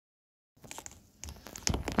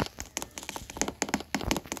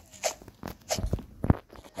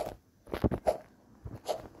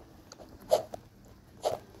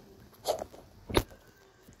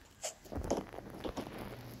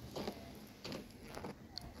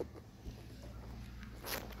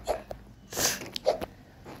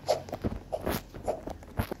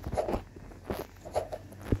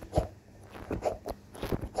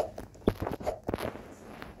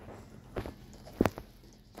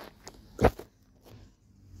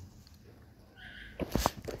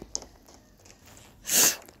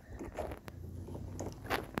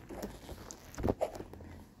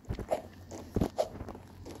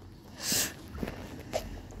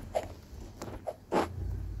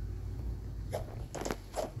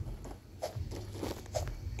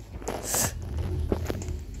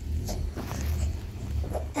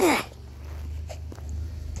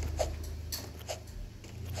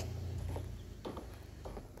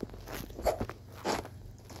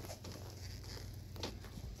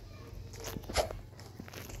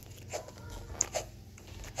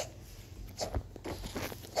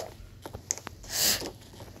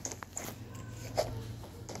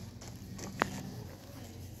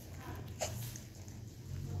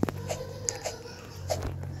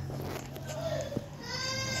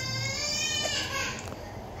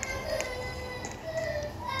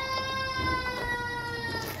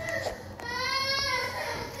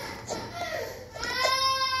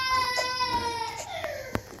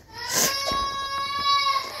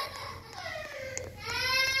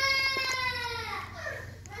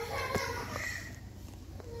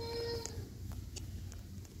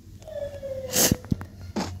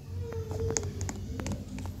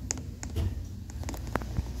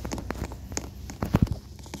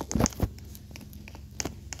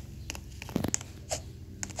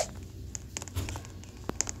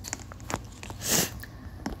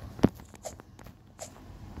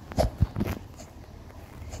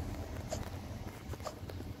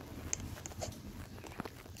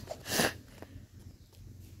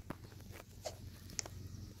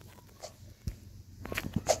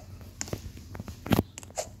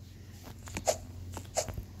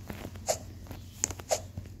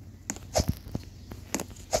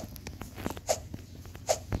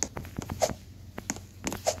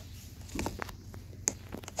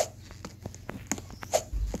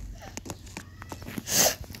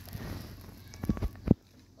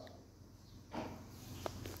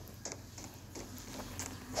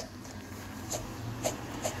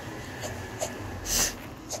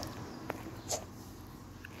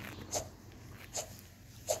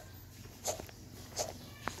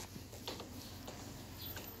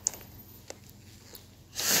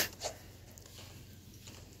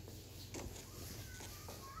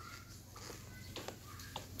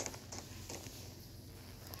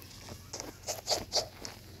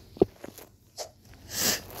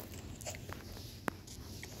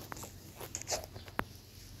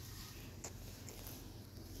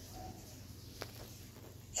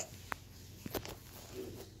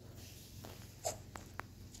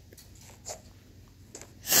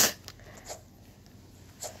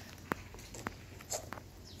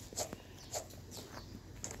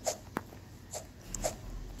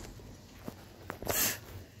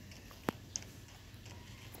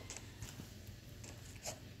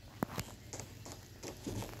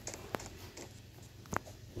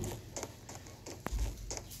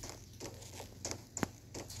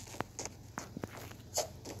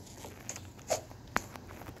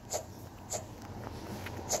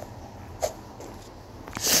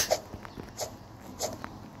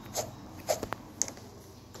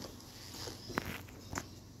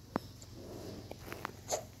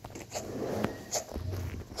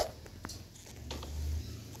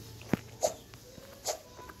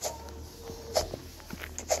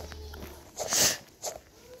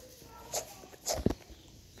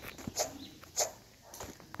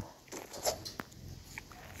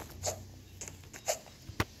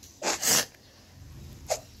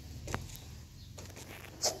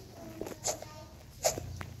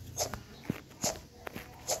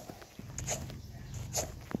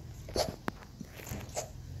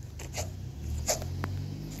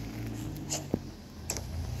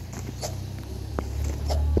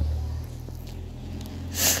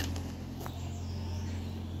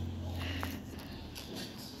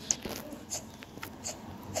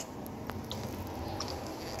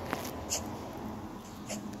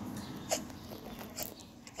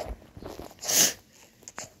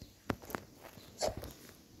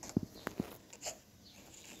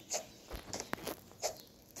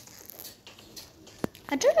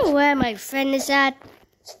don't know where my friend is at.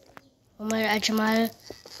 Umar Ajmal.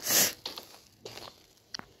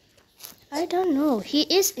 I don't know. He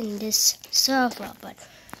is in this server, but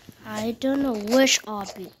I don't know which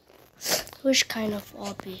Obby. Which kind of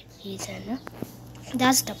Obby he's in.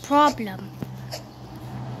 That's the problem.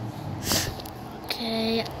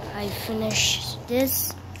 Okay, I finished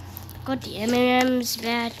this. Got the M&M's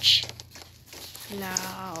badge.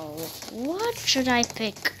 Now, what should I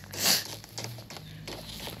pick?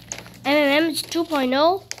 M&M's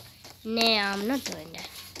 2.0? Nah, I'm not doing that.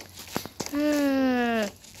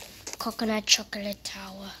 Coconut chocolate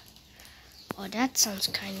tower. Oh, that sounds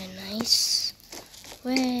kind of nice.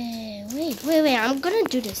 Wait. I'm gonna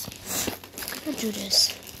do this.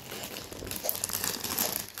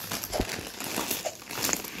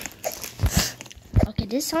 Okay,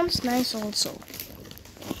 this sounds nice also.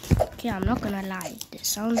 Okay, I'm not gonna lie. This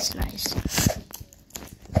sounds nice.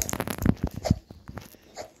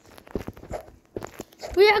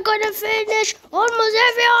 We are gonna finish almost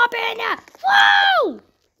every opener. Woo!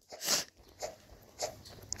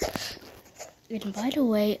 And by the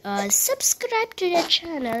way, subscribe to the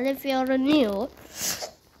channel if you're new.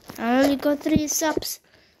 I only got 3 subs.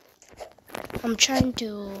 I'm trying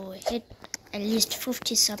to hit at least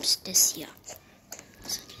 50 subs this year.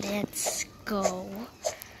 So let's go.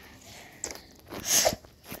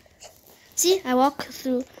 See, I walked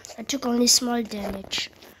through. I took only small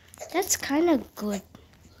damage. That's kind of good.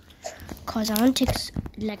 Cause I won't take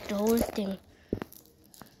like the whole thing.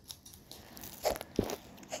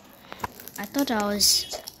 I thought I was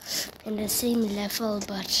in the same level,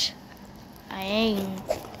 but I ain't.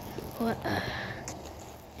 What?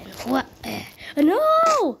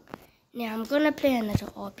 No! Now I'm gonna play another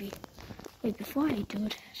Obby. Wait, before I do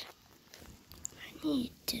that, I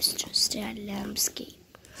need this to stay at landscape.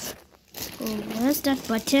 Oh, where's that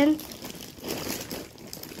button?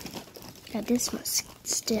 Yeah, this must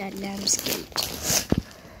stay at landscape.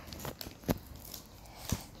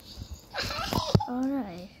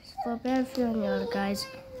 Alright, for Battlefield, y'all guys.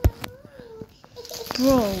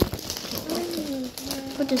 Bro,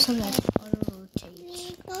 put this on that auto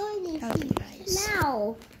rotate. That'll be nice.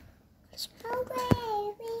 Now.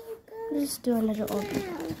 Let's do another Obby.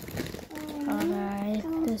 Alright,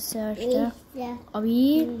 this search the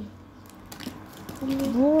Obby.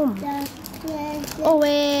 Boom. Oh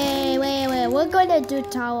wait, we're gonna do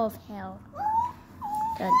Tower of Hell.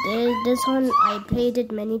 This one I played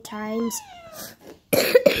it many times.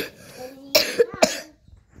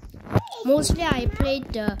 Mostly I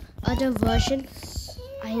played the other version.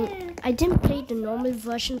 I didn't play the normal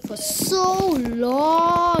version for so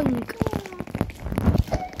long.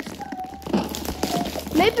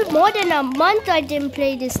 Maybe more than a month I didn't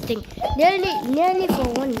play this thing. Nearly for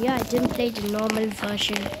 1 year I didn't play the normal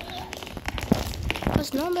version.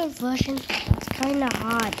 Because normal version is kind of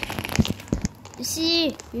hard. You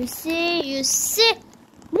see.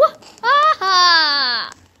 Whoa!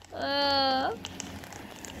 Aha!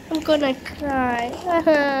 I'm gonna cry.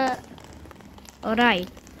 Alright.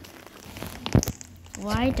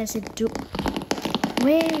 Why does it do...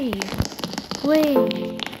 Wait.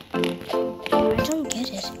 I don't get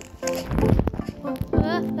it.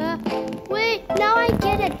 Wait, now I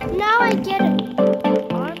get it.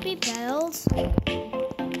 RP bells.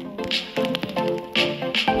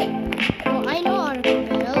 Oh, I know RP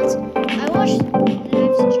bells. I watch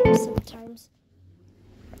live streams sometimes.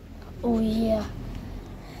 Oh yeah.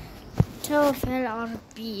 Tower of Hell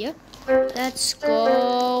RP. Let's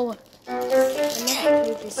go. I never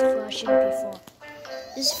played this version before.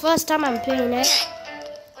 This is the first time I'm playing it.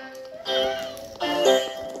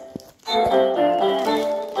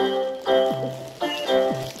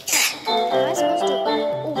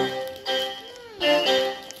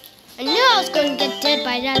 I knew I was going to get dead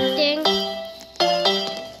by that thing.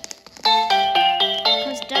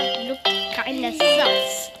 Because that looked kind of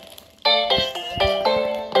sus.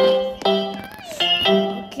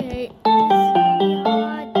 Okay,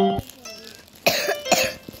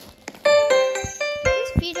 this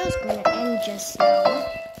video's going to end just now.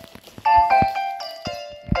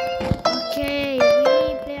 Okay,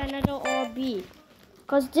 we play another Obby.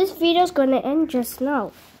 Because this video's going to end just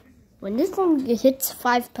now. When this one hits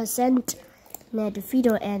 5%, then the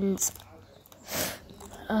video ends.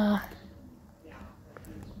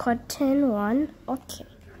 Cotton one. Okay,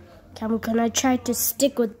 I'm gonna try to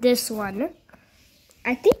stick with this one.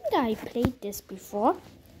 I think I played this before.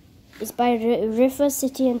 It's by River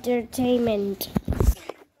City Entertainment.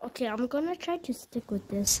 Okay, I'm gonna try to stick with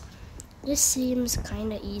this. This seems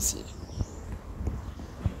kinda easy.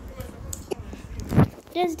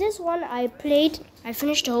 There's this one I played. I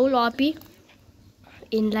finished the whole Obby.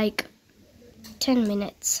 in like 10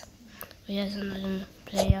 minutes. Yes, another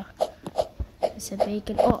player. It's a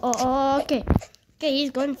bacon. Okay. Okay,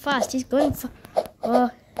 he's going fast.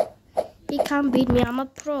 Oh, he can't beat me. I'm a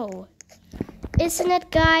pro. Isn't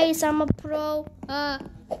it, guys? I'm a pro.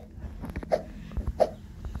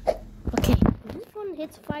 Okay, this one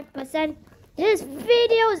hits 5%. This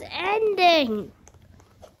video's ending.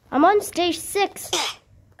 I'm on stage 6.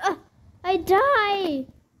 I die.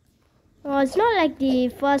 Oh, it's not like the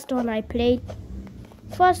first one I played.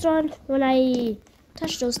 First one, when I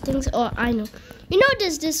touch those things. Oh, I know. You know,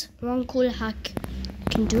 there's this one cool hack you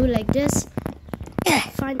can do like this.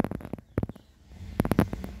 Fine.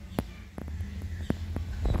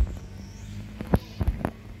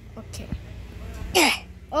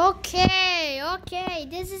 Okay.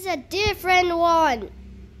 This is a different one.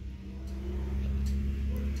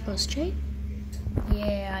 Go straight?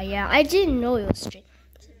 Yeah. I didn't know it was straight.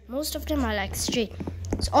 Most of them are like straight.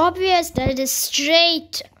 It's obvious that it is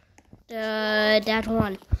straight. That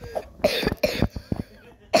one.